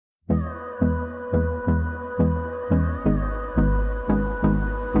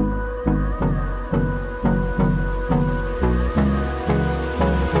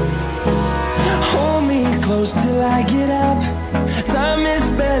close till I get up. Time is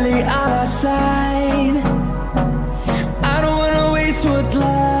barely on our side. I don't wanna waste what's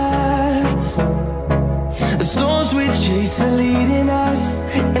left. The storms we chase are leading us,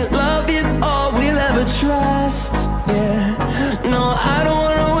 and love is all we'll ever trust. Yeah, no, I don't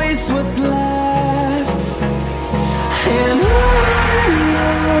wanna waste what's left. And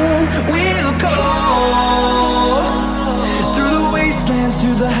on we'll go, through the wastelands,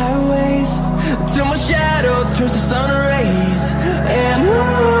 through the highways, till my shadow turns to sun rays. And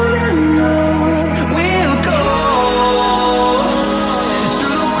on we'll go,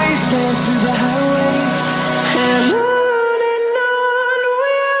 through the wastelands, through the highways, and on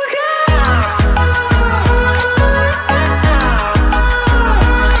we'll go.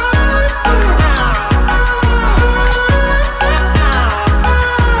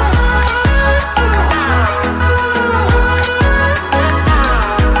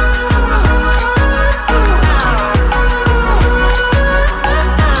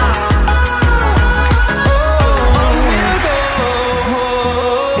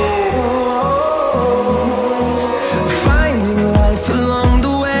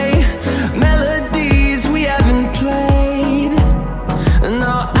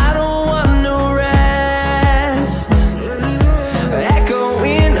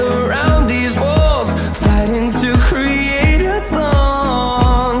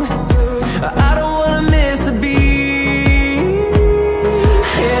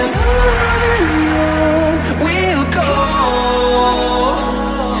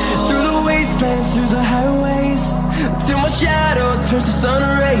 Through the highways, till my shadow turns to sun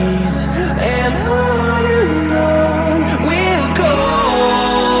rays. And on we'll go,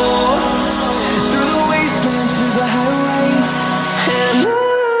 through the wastelands, through the highways, and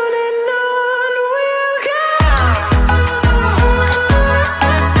on we'll go.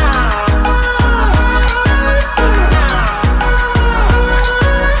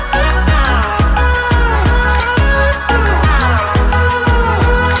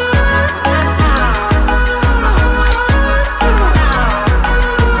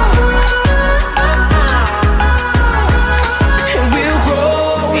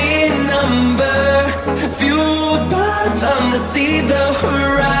 See the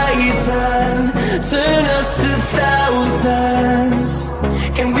horizon, turn us to thousands,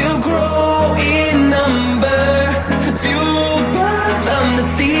 and we'll grow in number, fueled by them to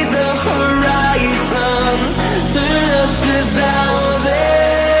see the horizon, turn us to thousands,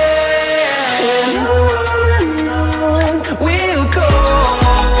 and on we'll go,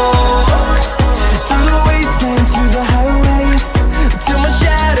 through the wastelands, through the highways, till my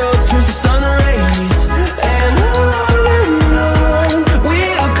shadow turns to sun rays. And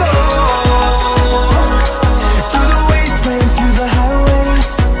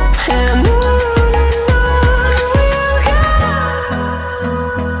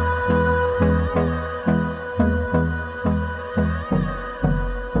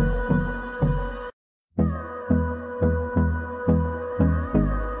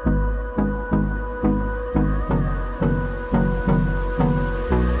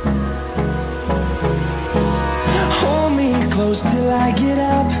close till I get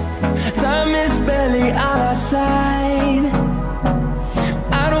up. Time is barely on our side.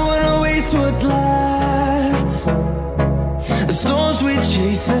 I don't wanna waste what's left. The storms we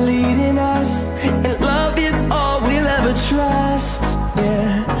chase are leading us, and love is all we'll ever trust.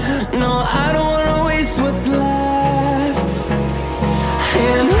 Yeah, no, I don't wanna waste what's left.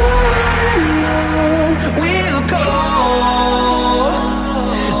 And on we'll go,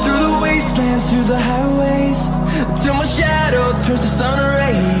 through the wastelands, through the highways, till my shadow turns to sun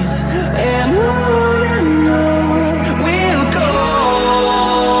rays. And on we'll go,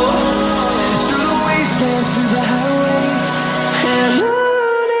 through the wastelands, through the highways, and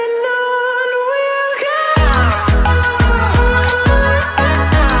on we'll go.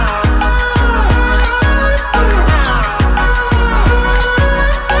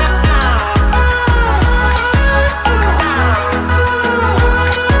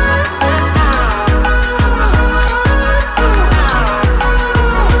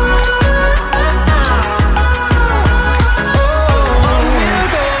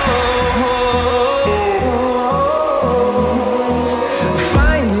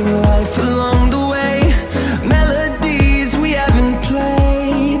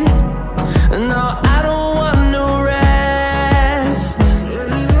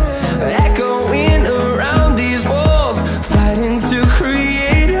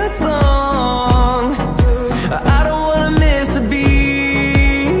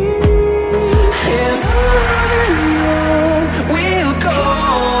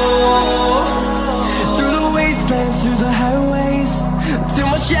 till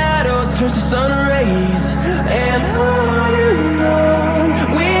my shadow turns to sun rays.